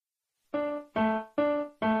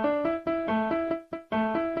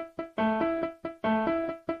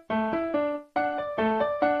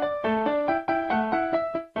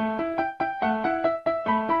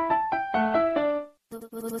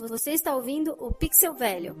Você está ouvindo o Pixel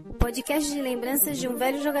Velho, o podcast de lembranças de um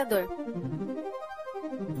velho jogador.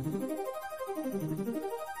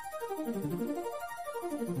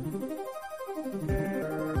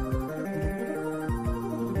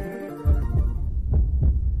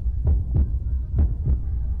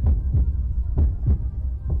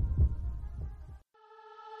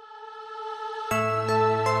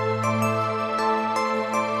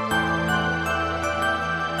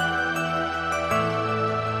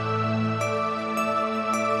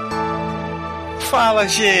 Fala,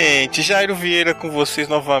 gente! Jairo Vieira com vocês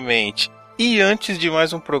novamente. E antes de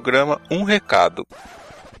mais um programa, um recado.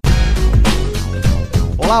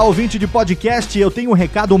 Olá, ouvinte de podcast, eu tenho um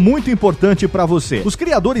recado muito importante pra você. Os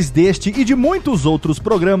criadores deste e de muitos outros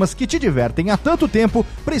programas que te divertem há tanto tempo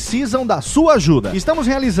precisam da sua ajuda. Estamos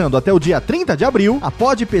realizando até o dia 30 de abril a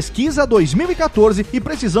Pod Pesquisa 2014 e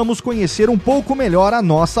precisamos conhecer um pouco melhor a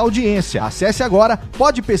nossa audiência. Acesse agora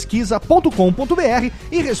podpesquisa.com.br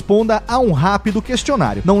e responda a um rápido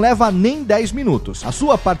questionário. Não leva nem 10 minutos. A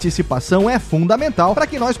sua participação é fundamental para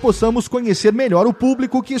que nós possamos conhecer melhor o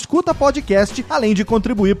público que escuta podcast, além de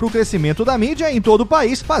contribuir para o crescimento da mídia em todo o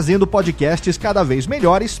país, fazendo podcasts cada vez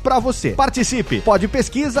melhores para você. Participe!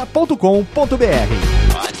 podpesquisa.com.br.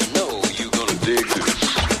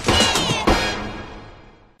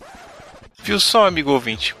 Viu só, amigo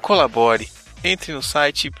ouvinte? Colabore. Entre no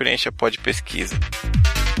site e preencha a Pod Pesquisa.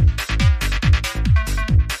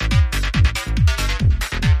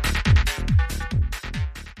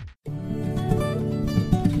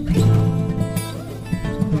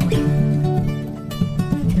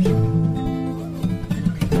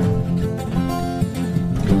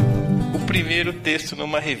 Primeiro texto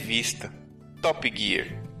numa revista, Top Gear.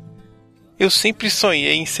 Eu sempre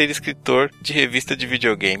sonhei em ser escritor de revista de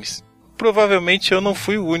videogames. Provavelmente eu não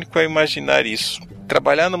fui o único a imaginar isso.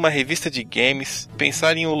 Trabalhar numa revista de games,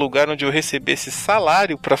 pensar em um lugar onde eu recebesse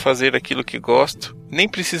salário para fazer aquilo que gosto, nem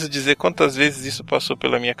preciso dizer quantas vezes isso passou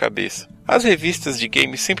pela minha cabeça. As revistas de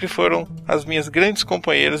games sempre foram as minhas grandes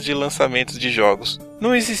companheiras de lançamentos de jogos.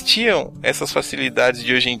 Não existiam essas facilidades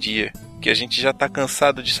de hoje em dia, que a gente já está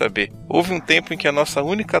cansado de saber. Houve um tempo em que a nossa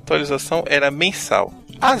única atualização era mensal.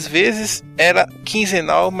 Às vezes era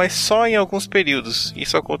quinzenal, mas só em alguns períodos.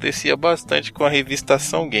 Isso acontecia bastante com a revista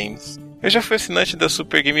Ação Games. Eu já fui assinante da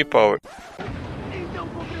Super Game Power. Então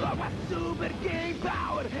compre logo a Super Game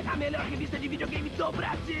Power, a melhor revista de videogame do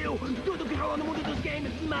Brasil. Tudo que rolou no mundo dos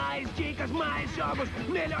games, mais dicas, mais jogos,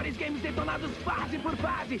 melhores games detonados fase por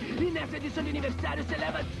fase. E nessa edição de aniversário você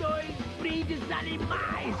leva 2 brindes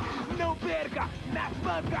animais. Não perca, na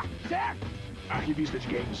banca, certo? A revista de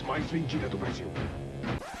games mais vendida do Brasil.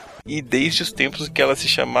 E desde os tempos em que ela se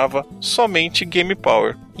chamava somente Game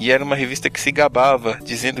Power. E era uma revista que se gabava,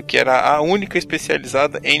 dizendo que era a única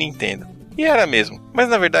especializada em Nintendo. E era mesmo. Mas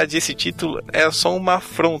na verdade esse título era só uma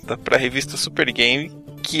afronta para a revista Super Game,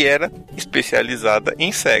 que era especializada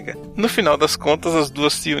em Sega. No final das contas, as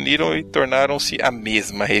duas se uniram e tornaram-se a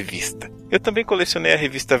mesma revista. Eu também colecionei a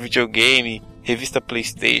revista Videogame, revista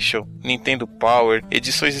PlayStation, Nintendo Power,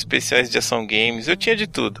 edições especiais de Ação Games, eu tinha de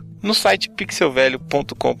tudo. No site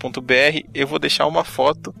pixelvelho.com.br eu vou deixar uma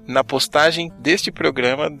foto na postagem deste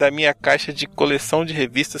programa da minha caixa de coleção de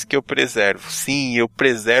revistas que eu preservo. Sim, eu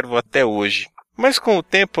preservo até hoje. Mas com o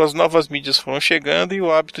tempo as novas mídias foram chegando e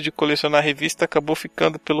o hábito de colecionar revista acabou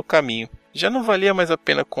ficando pelo caminho. Já não valia mais a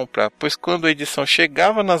pena comprar, pois quando a edição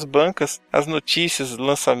chegava nas bancas, as notícias,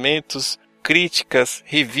 lançamentos, críticas,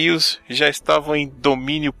 reviews já estavam em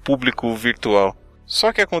domínio público virtual.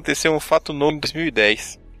 Só que aconteceu um fato novo em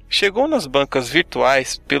 2010. Chegou nas bancas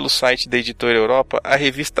virtuais, pelo site da Editora Europa, a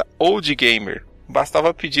revista Old Gamer.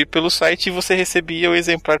 Bastava pedir pelo site e você recebia o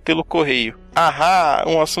exemplar pelo correio. Ahá,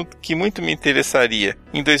 um assunto que muito me interessaria.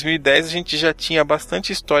 Em 2010 a gente já tinha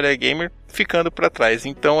bastante história gamer ficando para trás,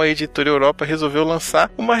 então a Editora Europa resolveu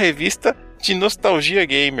lançar uma revista de nostalgia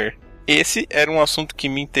gamer. Esse era um assunto que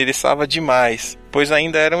me interessava demais, pois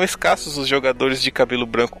ainda eram escassos os jogadores de cabelo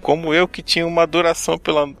branco como eu que tinham uma adoração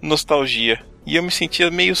pela nostalgia. E eu me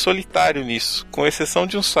sentia meio solitário nisso, com exceção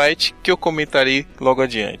de um site que eu comentarei logo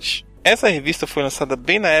adiante. Essa revista foi lançada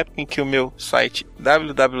bem na época em que o meu site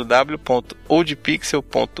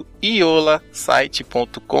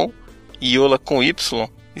www.oldpixel.iolasite.com, Iola com Y,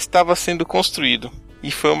 estava sendo construído.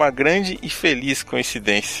 E foi uma grande e feliz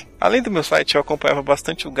coincidência. Além do meu site, eu acompanhava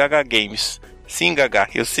bastante o Gaga Games. Sim, Gaga,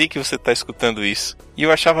 eu sei que você está escutando isso. E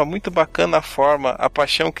eu achava muito bacana a forma, a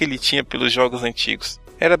paixão que ele tinha pelos jogos antigos.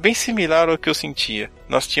 Era bem similar ao que eu sentia.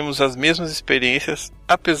 Nós tínhamos as mesmas experiências,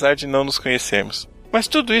 apesar de não nos conhecermos. Mas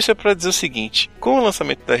tudo isso é para dizer o seguinte: com o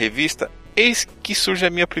lançamento da revista, eis que surge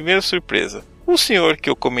a minha primeira surpresa. O senhor que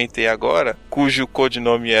eu comentei agora, cujo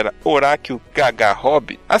codinome era Oráquio Gaga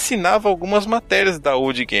Hobby, assinava algumas matérias da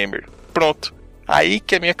Old Gamer. Pronto. Aí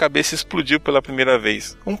que a minha cabeça explodiu pela primeira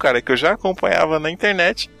vez. Um cara que eu já acompanhava na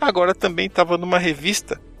internet, agora também estava numa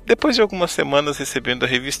revista. Depois de algumas semanas recebendo a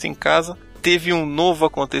revista em casa, teve um novo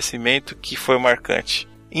acontecimento que foi marcante.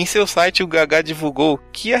 Em seu site, o Gaga divulgou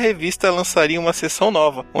que a revista lançaria uma seção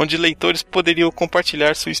nova, onde leitores poderiam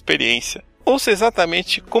compartilhar sua experiência. Ouça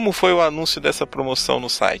exatamente como foi o anúncio dessa promoção no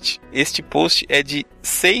site. Este post é de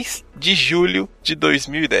 6 de julho de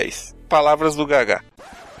 2010. Palavras do Gaga.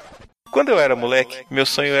 Quando eu era moleque, meu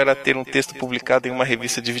sonho era ter um texto publicado em uma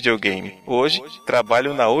revista de videogame. Hoje,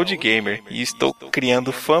 trabalho na Old Gamer e estou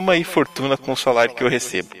criando fama e fortuna com o salário que eu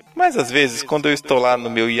recebo. Mas às vezes, quando eu estou lá no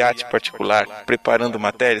meu iate particular, preparando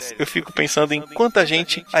matérias, eu fico pensando em quanta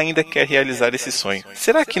gente ainda quer realizar esse sonho.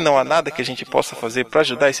 Será que não há nada que a gente possa fazer para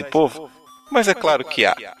ajudar esse povo? Mas é claro que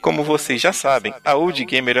há. Como vocês já sabem, a Old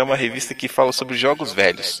Gamer é uma revista que fala sobre jogos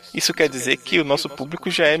velhos. Isso quer dizer que o nosso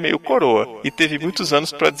público já é meio coroa e teve muitos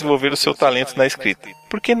anos para desenvolver o seu talento na escrita.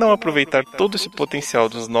 Por que não aproveitar todo esse potencial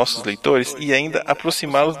dos nossos leitores e ainda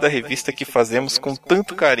aproximá-los da revista que fazemos com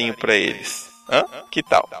tanto carinho para eles? Hã? Que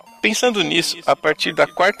tal? Pensando nisso, a partir da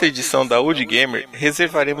 4ª edição da Old Gamer,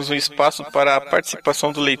 reservaremos um espaço para a participação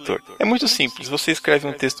do leitor. É muito simples, você escreve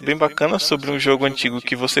um texto bem bacana sobre um jogo antigo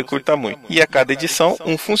que você curta muito. E a cada edição,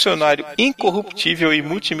 um funcionário incorruptível e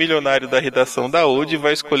multimilionário da redação da Old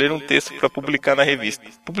vai escolher um texto para publicar na revista.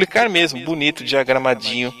 Publicar mesmo, bonito,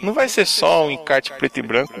 diagramadinho. Não vai ser só um encarte preto e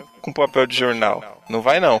branco com papel de jornal. Não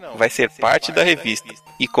vai não, vai ser parte da revista.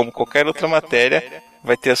 E como qualquer outra matéria,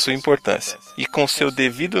 vai ter a sua importância. E com seu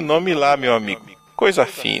devido nome lá, meu amigo. Coisa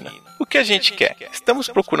fina. O que a gente quer? Estamos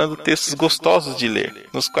procurando textos gostosos de ler,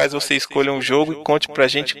 nos quais você escolha um jogo e conte pra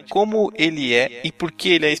gente como ele é e por que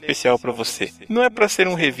ele é especial pra você. Não é pra ser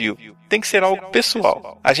um review, tem que ser algo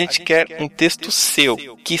pessoal. A gente quer um texto seu,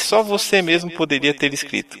 que só você mesmo poderia ter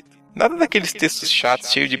escrito. Nada daqueles textos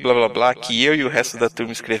chatos, cheios de blá blá blá, que eu e o resto da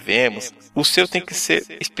turma escrevemos. O seu tem que ser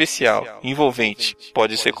especial, envolvente.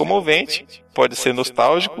 Pode ser comovente, pode ser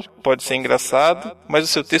nostálgico, pode ser engraçado, mas o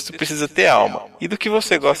seu texto precisa ter alma. E do que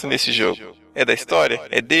você gosta nesse jogo? É da história?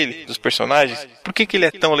 É dele? Dos personagens? Por que ele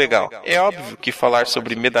é tão legal? É óbvio que falar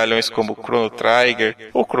sobre medalhões como Chrono Trigger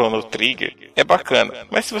ou Chrono Trigger é bacana,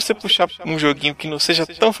 mas se você puxar um joguinho que não seja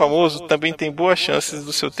tão famoso, também tem boas chances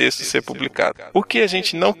do seu texto ser publicado. O que a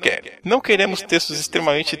gente não quer? Não queremos textos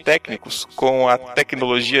extremamente técnicos com a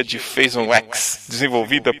tecnologia de Phazon X,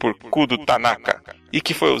 desenvolvida por Kudo Tanaka, e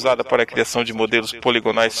que foi usada para a criação de modelos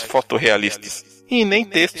poligonais fotorrealistas. E nem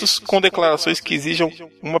textos com declarações que exijam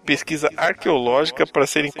uma pesquisa arqueológica para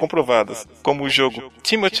serem comprovadas, como o jogo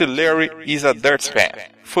Timothy Leary is a Dirtman.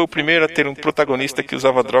 Foi o primeiro a ter um protagonista que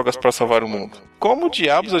usava drogas para salvar o mundo. Como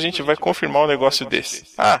diabos a gente vai confirmar um negócio desse?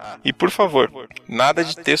 Ah, e por favor, nada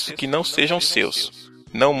de textos que não sejam seus.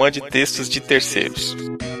 Não mande textos de terceiros.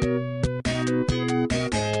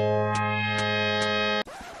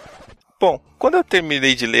 Bom, quando eu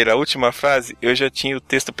terminei de ler a última frase, eu já tinha o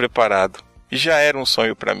texto preparado. Já era um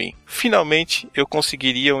sonho para mim. Finalmente, eu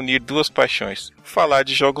conseguiria unir duas paixões, falar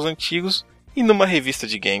de jogos antigos e numa revista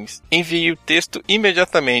de games. Enviei o texto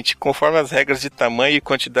imediatamente, conforme as regras de tamanho e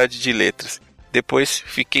quantidade de letras. Depois,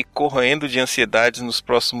 fiquei corroendo de ansiedade nos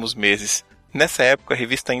próximos meses. Nessa época, a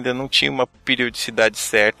revista ainda não tinha uma periodicidade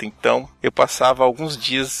certa, então eu passava alguns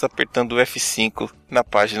dias apertando o F5 na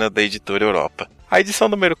página da Editora Europa. A edição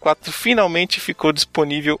número 4 finalmente ficou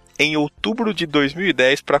disponível em outubro de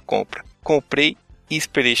 2010 para compra. Comprei e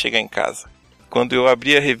esperei chegar em casa. Quando eu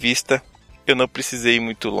abri a revista, eu não precisei ir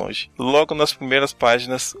muito longe. Logo nas primeiras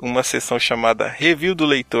páginas, uma seção chamada Review do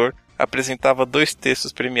Leitor apresentava 2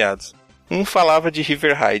 textos premiados. Um falava de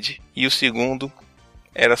River Raid e o segundo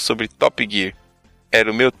era sobre Top Gear.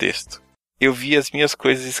 Era o meu texto. Eu vi as minhas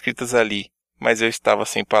coisas escritas ali, mas eu estava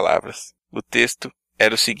sem palavras. O texto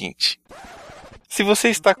era o seguinte: se você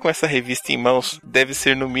está com essa revista em mãos, deve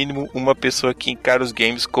ser no mínimo uma pessoa que encara os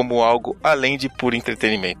games como algo além de puro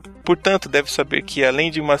entretenimento. Portanto, deve saber que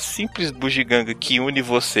além de uma simples bugiganga que une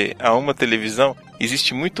você a uma televisão,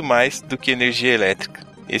 existe muito mais do que energia elétrica.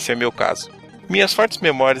 Esse é meu caso. Minhas fortes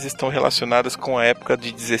memórias estão relacionadas com a época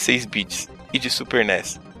de 16 bits e de Super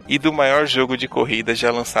NES, e do maior jogo de corrida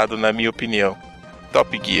já lançado na minha opinião,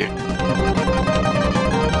 Top Gear.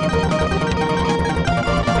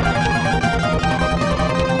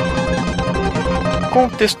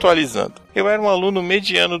 Contextualizando, eu era um aluno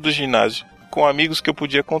mediano do ginásio, com amigos que eu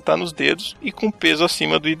podia contar nos dedos e com peso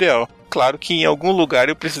acima do ideal. Claro que em algum lugar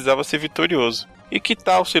eu precisava ser vitorioso. E que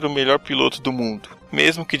tal ser o melhor piloto do mundo,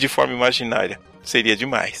 mesmo que de forma imaginária? Seria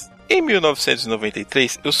demais. Em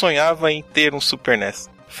 1993, eu sonhava em ter um Super NES,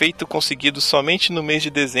 feito conseguido somente no mês de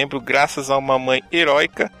dezembro graças a uma mãe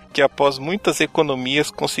heróica que após muitas economias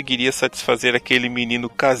conseguiria satisfazer aquele menino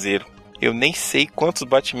caseiro. Eu nem sei quantos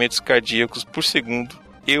batimentos cardíacos por segundo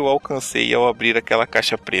eu alcancei ao abrir aquela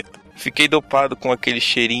caixa preta. Fiquei dopado com aquele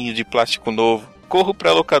cheirinho de plástico novo. Corro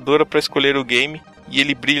para a locadora para escolher o game e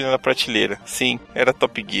ele brilha na prateleira. Sim, era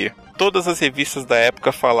Top Gear. Todas as revistas da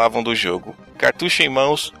época falavam do jogo. Cartucho em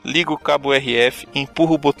mãos, ligo o cabo RF,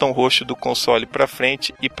 empurro o botão roxo do console para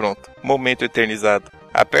frente e pronto. Momento eternizado.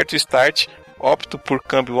 Aperto o Start, opto por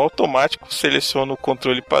câmbio automático, seleciono o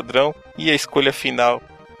controle padrão e a escolha final,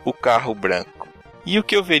 o carro branco. E o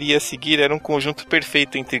que eu veria a seguir era um conjunto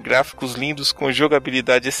perfeito entre gráficos lindos com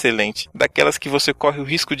jogabilidade excelente, daquelas que você corre o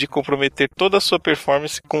risco de comprometer toda a sua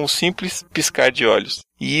performance com um simples piscar de olhos.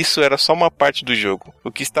 E isso era só uma parte do jogo.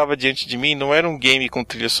 O que estava diante de mim não era um game com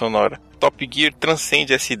trilha sonora. Top Gear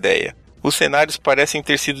transcende essa ideia. Os cenários parecem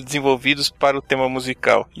ter sido desenvolvidos para o tema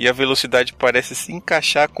musical, e a velocidade parece se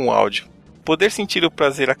encaixar com o áudio. Poder sentir o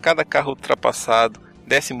prazer a cada carro ultrapassado,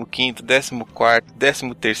 15º, 14º,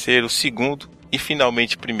 13º, segundo e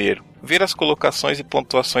finalmente primeiro. Ver as colocações e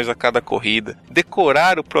pontuações a cada corrida,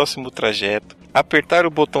 decorar o próximo trajeto, apertar o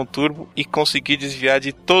botão turbo e conseguir desviar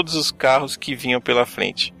de todos os carros que vinham pela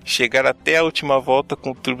frente. Chegar até a última volta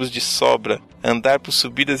com turbos de sobra, andar por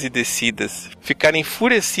subidas e descidas, ficar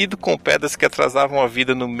enfurecido com pedras que atrasavam a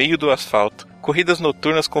vida no meio do asfalto, corridas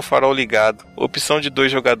noturnas com farol ligado, opção de 2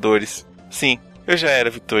 jogadores. Sim, eu já era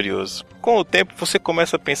vitorioso. Com o tempo você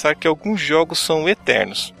começa a pensar que alguns jogos são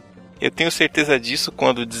eternos. Eu tenho certeza disso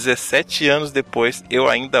quando 17 anos depois eu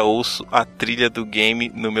ainda ouço a trilha do game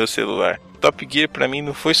no meu celular. Top Gear para mim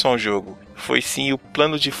não foi só um jogo, foi sim o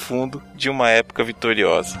plano de fundo de uma época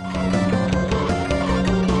vitoriosa.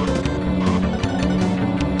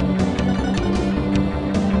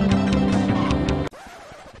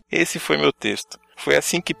 Esse foi meu texto. Foi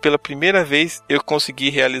assim que pela primeira vez eu consegui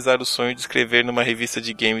realizar o sonho de escrever numa revista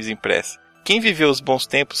de games impressa. Quem viveu os bons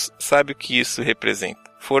tempos sabe o que isso representa.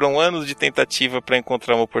 Foram anos de tentativa para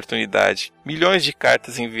encontrar uma oportunidade, milhões de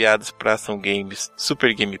cartas enviadas para Ação Games,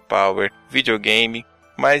 Super Game Power, videogame,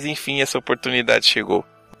 mas enfim essa oportunidade chegou.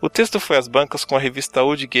 O texto foi às bancas com a revista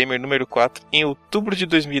Old Gamer número 4 em outubro de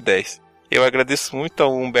 2010. Eu agradeço muito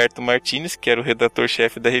ao Humberto Martins, que era o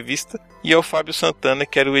redator-chefe da revista, e ao Fábio Santana,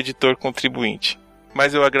 que era o editor contribuinte.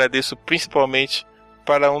 Mas eu agradeço principalmente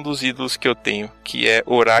para um dos ídolos que eu tenho, que é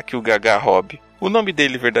Horácio Gagá Hobby. O nome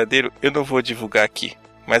dele verdadeiro eu não vou divulgar aqui.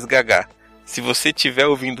 Mas Gagá, se você estiver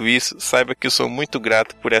ouvindo isso, saiba que eu sou muito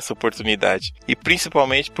grato por essa oportunidade. E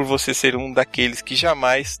principalmente por você ser um daqueles que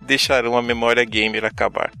jamais deixarão a memória gamer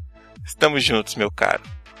acabar. Estamos juntos, meu caro.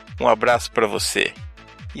 Um abraço para você.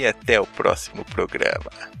 E até o próximo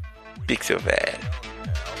programa. Pixel Velho.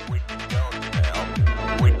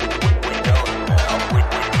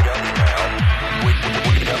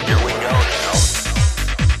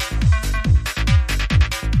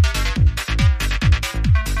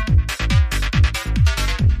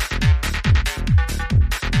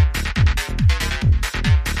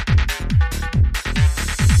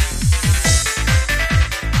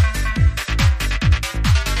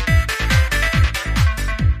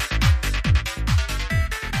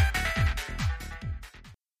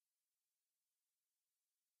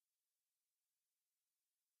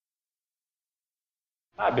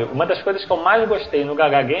 Sabe, uma das coisas que eu mais gostei no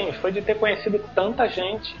Gagá Games foi de ter conhecido tanta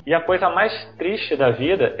gente. E a coisa mais triste da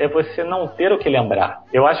vida é você não ter o que lembrar.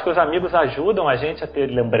 Eu acho que os amigos ajudam a gente a ter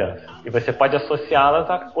lembrança. E você pode associá-las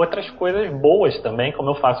a outras coisas boas também,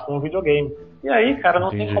 como eu faço com um videogame. E aí, cara,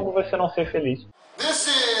 não tem como você não ser feliz. This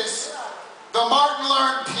is the Martin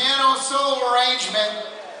Lern piano solo arrangement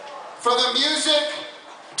for the music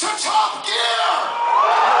to Top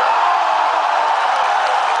Gear!